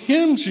many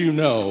hymns you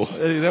know."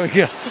 There we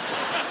go.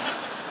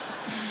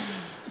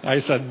 I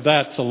said,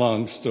 "That's a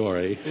long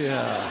story."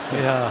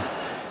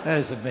 Yeah. That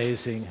is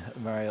amazing,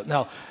 Mario.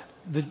 Now,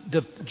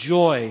 the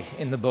joy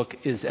in the book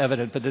is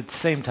evident, but at the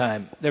same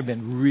time, there have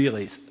been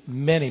really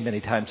many, many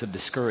times of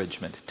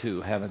discouragement,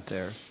 too, haven't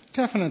there?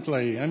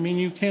 Definitely. I mean,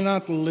 you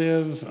cannot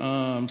live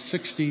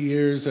 60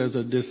 years as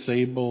a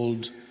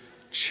disabled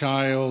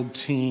child,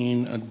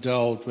 teen,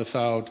 adult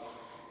without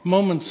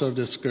moments of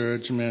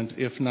discouragement,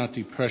 if not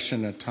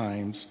depression at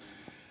times.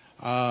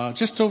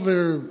 Just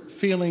over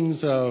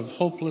feelings of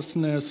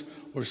hopelessness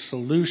or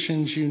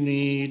solutions you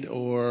need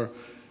or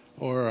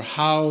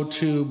how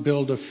to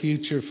build a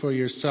future for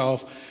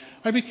yourself.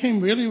 I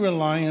became really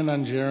reliant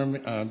on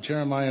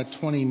Jeremiah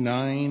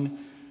 29,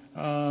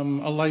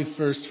 a life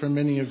verse for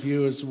many of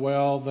you as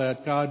well,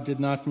 that God did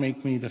not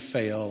make me to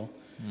fail,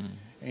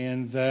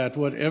 and that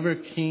whatever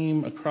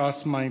came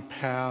across my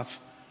path,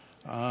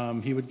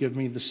 He would give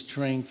me the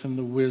strength and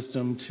the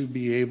wisdom to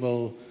be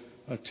able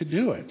to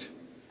do it.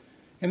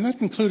 And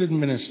that included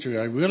ministry.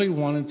 I really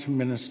wanted to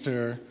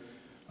minister.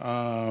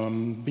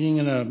 Being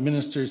in a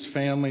minister's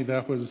family,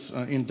 that was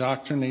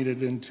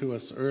indoctrinated into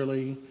us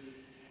early.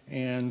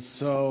 And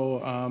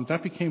so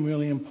that became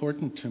really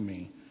important to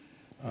me,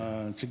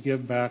 to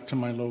give back to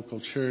my local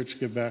church,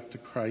 give back to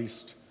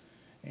Christ.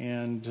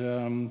 And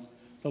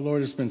the Lord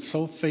has been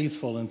so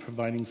faithful in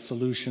providing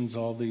solutions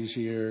all these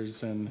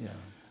years. And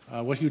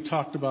what you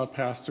talked about,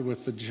 Pastor,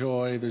 with the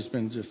joy, there's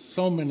been just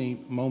so many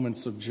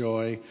moments of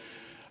joy.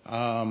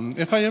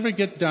 If I ever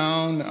get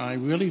down, I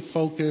really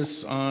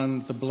focus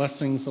on the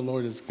blessings the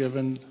Lord has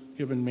given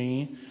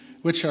me,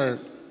 which are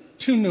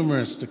too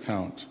numerous to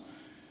count.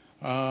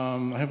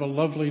 I have a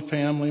lovely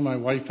family. My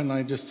wife and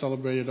I just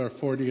celebrated our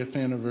 40th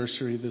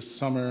anniversary this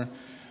summer.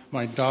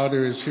 My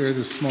daughter is here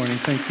this morning.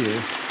 Thank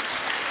you.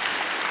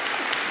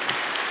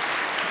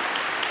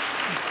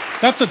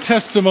 That's a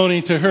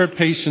testimony to her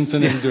patience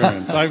and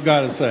endurance, I've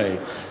got to say.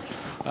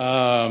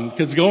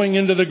 Because going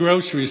into the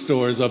grocery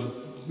store is a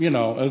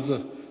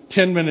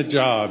 10-minute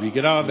job. You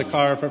get out of the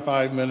car for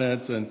 5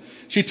 minutes, and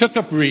she took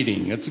up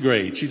reading. It's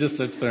great. She just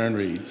sits there and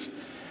reads.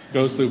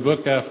 Goes through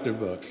book after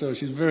book. So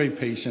she's very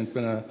patient,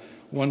 been a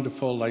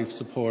wonderful life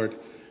support.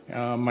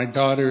 My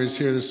daughter is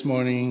here this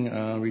morning,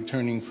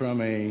 returning from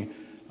a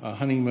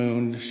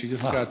honeymoon. She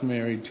just got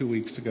married 2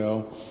 weeks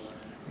ago.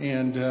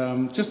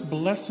 And just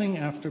blessing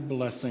after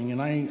blessing.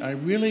 And I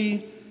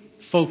really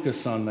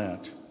focus on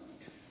that.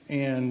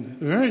 And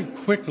very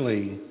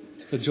quickly,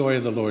 the joy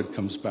of the Lord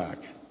comes back.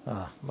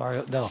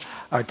 Mario, no,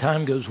 our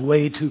time goes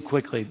way too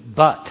quickly,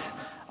 but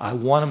I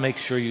want to make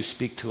sure you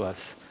speak to us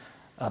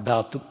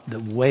about the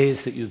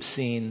ways that you've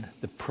seen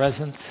the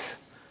presence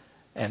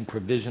and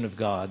provision of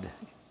God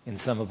in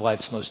some of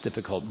life's most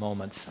difficult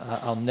moments.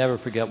 I'll never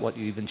forget what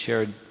you even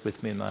shared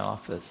with me in my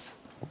office.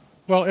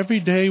 Well,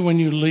 every day when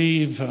you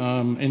leave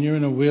and you're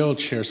in a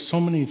wheelchair, so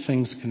many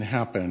things can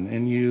happen,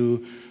 and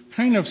you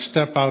kind of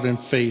step out in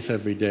faith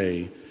every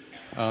day.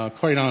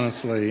 Quite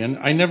honestly. And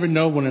I never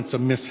know when it's a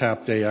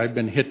mishap day. I've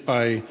been hit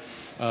by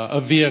a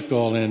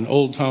vehicle in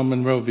Old Town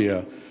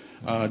Monrovia,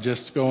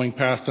 just going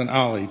past an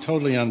alley,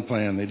 totally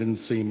unplanned. They didn't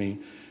see me.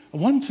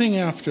 One thing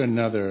after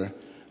another,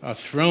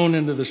 thrown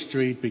into the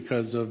street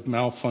because of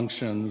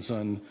malfunctions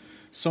and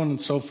so on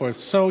and so forth.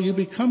 So you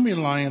become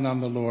reliant on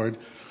the Lord.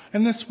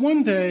 And this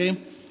one day,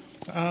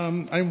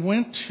 I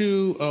went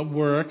to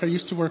work. I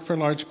used to work for a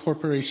large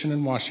corporation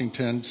in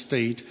Washington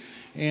State,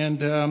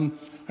 and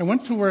I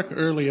went to work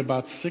early,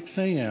 about 6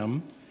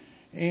 a.m.,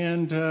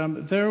 and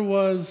there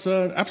was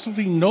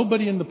absolutely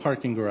nobody in the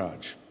parking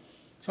garage.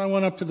 So I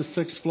went up to the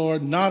 6th floor,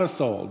 not a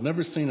soul,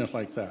 never seen it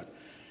like that.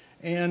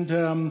 And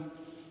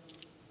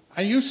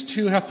I used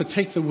to have to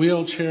take the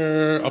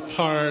wheelchair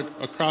apart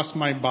across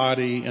my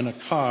body in a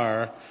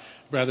car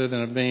rather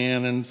than a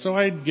van, and so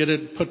I'd get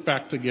it put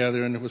back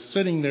together, and it was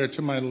sitting there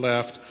to my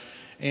left.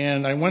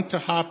 And I went to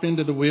hop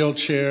into the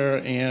wheelchair,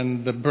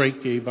 and the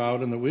brake gave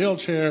out in the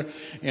wheelchair,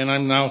 and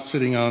I'm now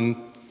sitting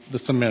on the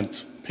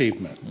cement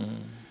pavement.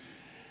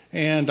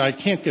 And I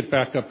can't get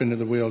back up into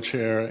the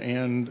wheelchair,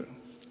 and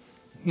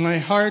my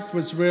heart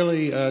was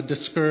really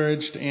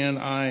discouraged, and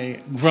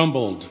I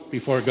grumbled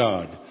before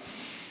God.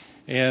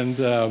 And,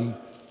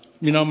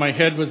 my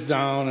head was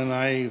down, and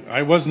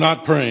I was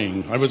not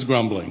praying. I was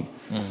grumbling.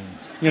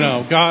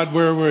 God,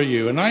 where were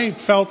you? And I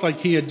felt like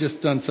He had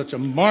just done such a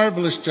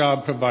marvelous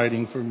job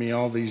providing for me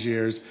all these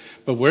years.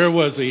 But where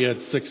was He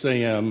at 6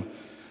 a.m.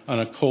 on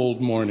a cold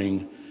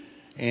morning?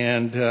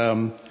 And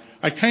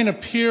I kind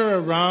of peer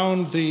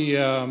around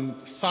the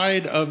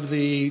side of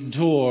the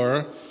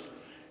door,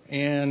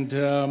 and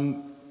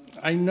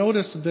I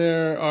notice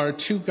there are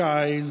two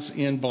guys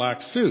in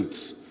black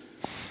suits.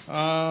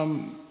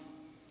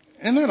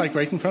 And they're like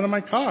right in front of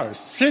my car,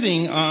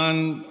 sitting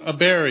on a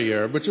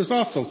barrier, which is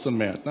also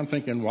cement. And I'm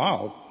thinking,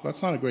 wow,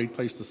 that's not a great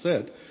place to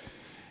sit.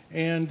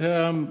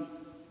 And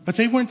but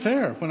they weren't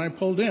there when I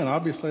pulled in.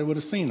 Obviously, I would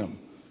have seen them.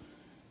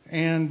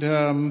 And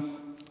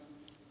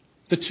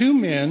the two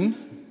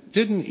men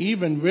didn't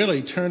even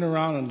really turn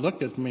around and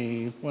look at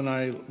me when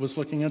I was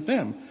looking at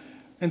them.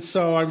 And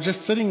so I was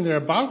just sitting there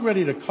about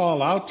ready to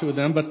call out to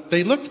them, but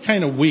they looked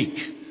kind of weak.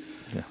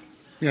 Yeah.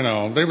 You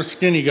know, they were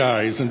skinny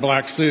guys in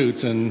black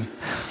suits, and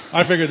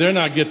I figured they're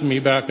not getting me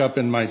back up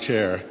in my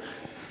chair.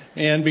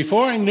 And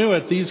before I knew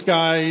it, these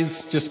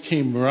guys just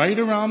came right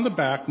around the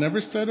back, never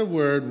said a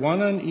word,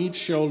 one on each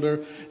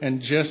shoulder,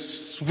 and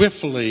just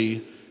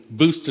swiftly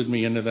boosted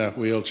me into that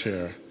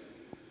wheelchair.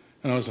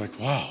 And I was like,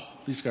 wow,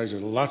 these guys are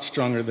a lot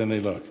stronger than they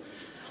look.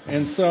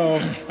 And so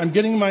I'm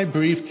getting my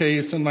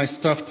briefcase and my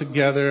stuff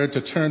together to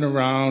turn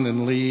around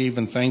and leave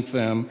and thank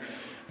them.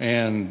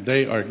 And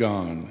they are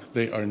gone.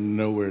 They are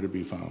nowhere to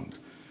be found.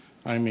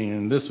 I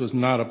mean, this was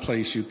not a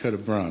place you could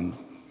have run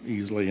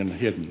easily and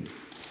hidden.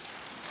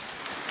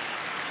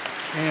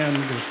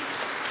 And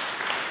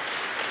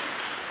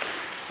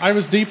I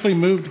was deeply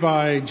moved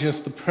by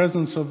just the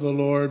presence of the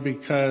Lord,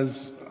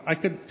 because I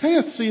could kind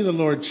of see the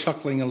Lord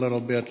chuckling a little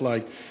bit,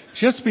 like,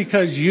 just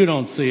because you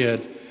don't see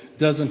it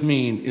doesn't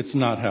mean it's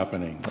not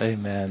happening.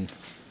 Amen.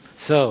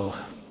 So,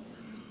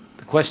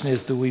 the question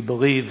is, do we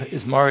believe,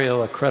 is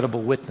Mario a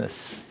credible witness?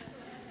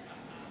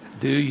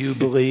 Do you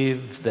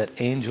believe that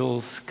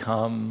angels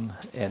come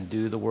and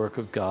do the work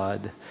of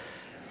God?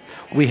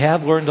 We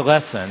have learned a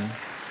lesson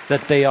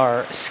that they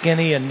are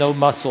skinny and no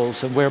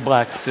muscles and wear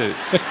black suits.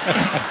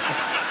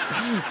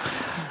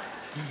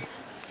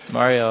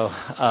 Mario,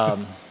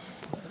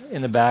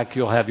 in the back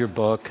you'll have your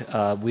book.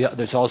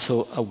 There's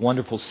also a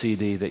wonderful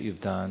CD that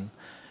you've done.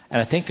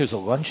 And I think there's a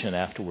luncheon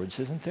afterwards,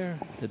 isn't there?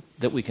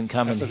 That we can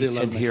come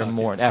and hear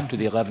more after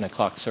the 11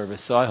 o'clock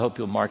service. So I hope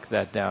you'll mark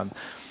that down.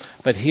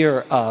 But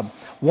here,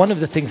 one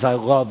of the things I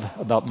love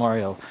about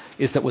Mario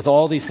is that with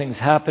all these things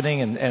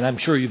happening, and I'm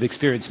sure you've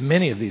experienced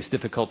many of these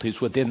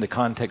difficulties within the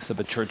context of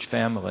a church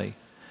family,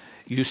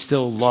 you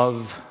still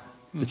love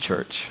the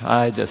church.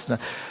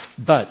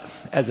 But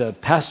as a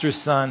pastor's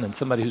son and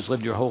somebody who's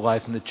lived your whole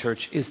life in the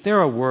church, is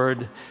there a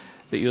word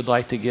that you'd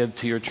like to give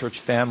to your church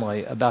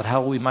family about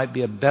how we might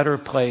be a better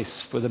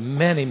place for the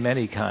many,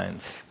 many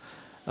kinds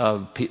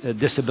of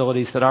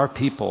disabilities that our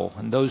people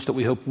and those that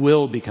we hope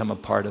will become a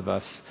part of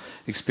us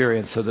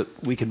experience, so that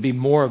we can be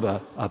more of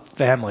a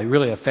family,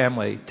 really a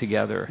family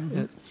together?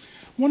 Mm-hmm.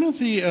 One of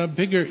the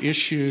bigger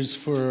issues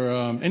for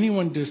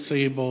anyone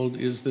disabled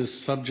is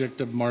this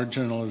subject of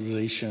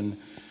marginalization,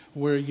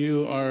 where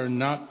you are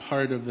not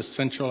part of the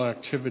central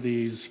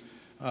activities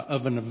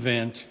of an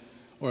event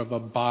or of a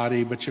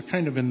body, but you're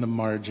kind of in the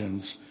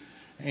margins.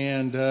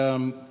 And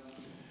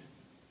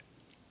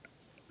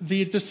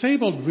the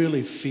disabled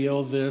really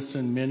feel this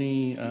in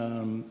many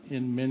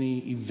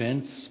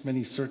events,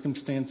 many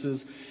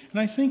circumstances. And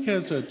I think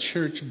as a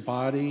church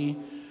body,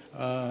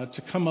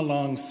 to come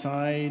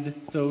alongside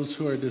those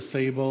who are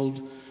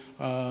disabled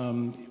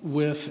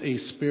with a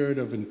spirit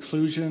of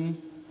inclusion,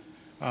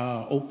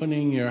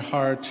 opening your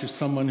heart to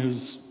someone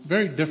who's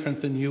very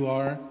different than you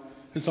are,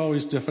 is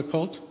always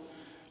difficult.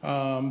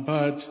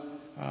 But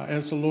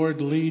as the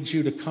Lord leads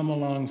you to come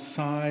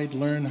alongside,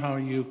 learn how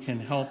you can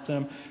help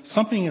them.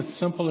 Something as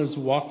simple as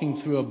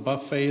walking through a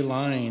buffet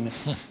line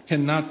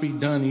cannot be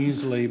done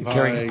easily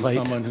by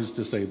someone who's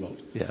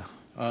disabled.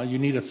 Yeah. You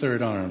need a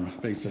third arm,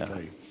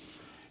 basically.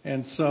 Yeah.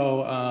 And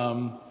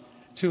so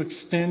to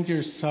extend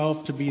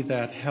yourself to be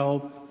that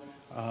help,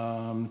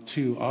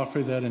 to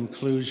offer that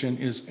inclusion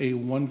is a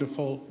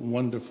wonderful,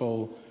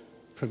 wonderful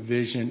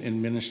provision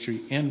in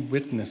ministry and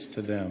witness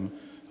to them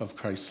of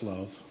Christ's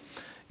love.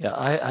 Yeah,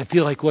 I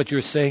feel like what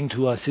you're saying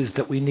to us is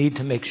that we need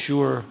to make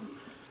sure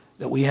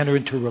that we enter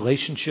into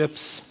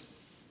relationships,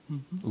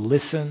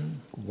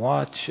 listen,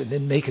 watch, and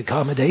then make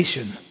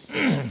accommodation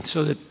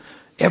so that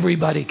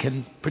everybody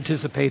can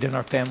participate in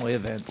our family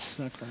events.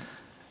 Exactly.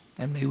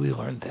 And may we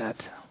learn that.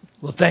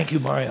 Well, thank you,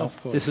 Mario. Of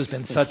course. This has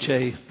been such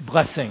a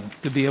blessing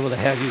to be able to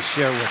have you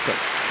share with us.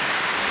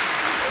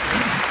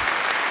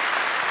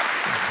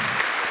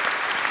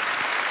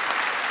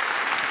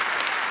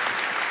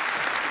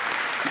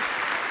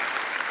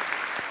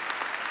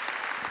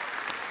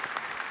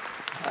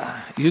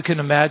 You can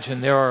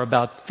imagine there are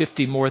about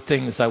 50 more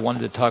things I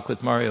wanted to talk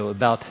with Mario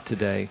about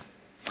today.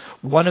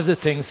 One of the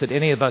things that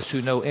any of us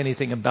who know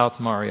anything about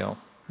Mario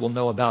will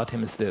know about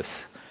him is this.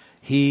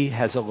 He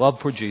has a love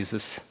for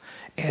Jesus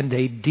and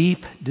a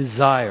deep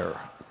desire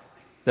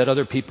that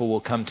other people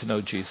will come to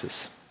know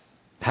Jesus.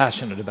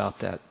 Passionate about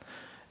that.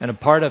 And a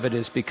part of it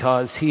is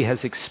because he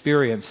has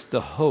experienced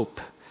the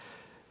hope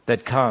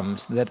that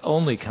comes, that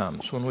only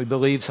comes when we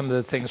believe some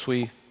of the things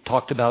we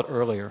talked about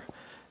earlier,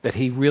 that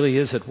he really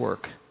is at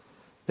work,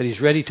 that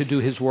he's ready to do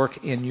his work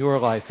in your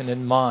life and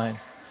in mine,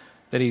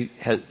 that he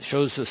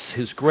shows us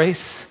his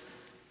grace,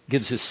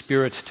 gives his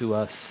Spirit to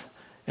us,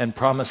 and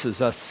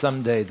promises us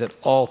someday that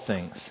all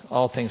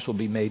things will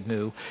be made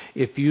new.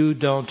 If you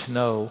don't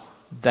know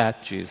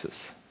that Jesus,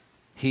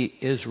 he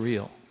is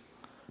real.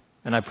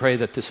 And I pray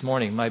that this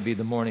morning might be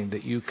the morning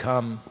that you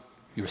come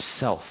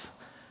yourself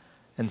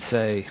and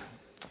say,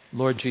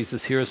 Lord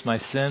Jesus, here is my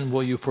sin.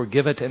 Will you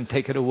forgive it and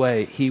take it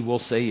away? He will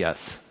say yes.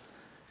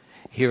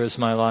 Here is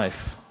my life.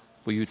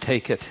 Will you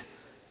take it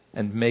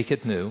and make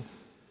it new?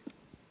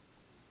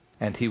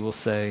 And he will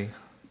say,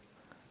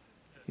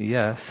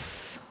 yes,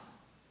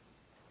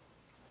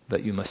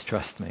 but you must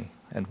trust me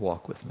and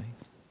walk with me.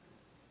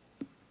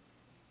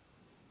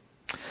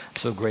 I'm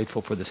so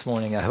grateful for this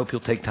morning. I hope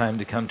you'll take time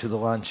to come to the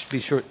lunch. Be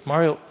sure,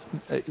 Mario,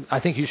 I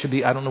think you should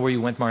be, I don't know where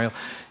you went, Mario.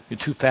 You're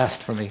too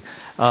fast for me.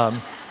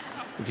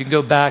 If you can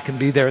go back and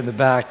be there in the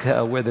back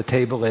where the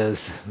table is,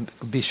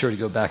 be sure to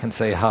go back and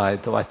say hi,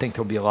 though I think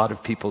there'll be a lot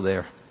of people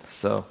there.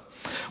 So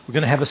we're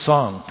going to have a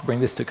song to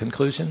bring this to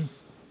conclusion.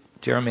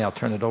 Jeremy, I'll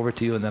turn it over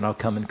to you, and then I'll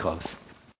come and close.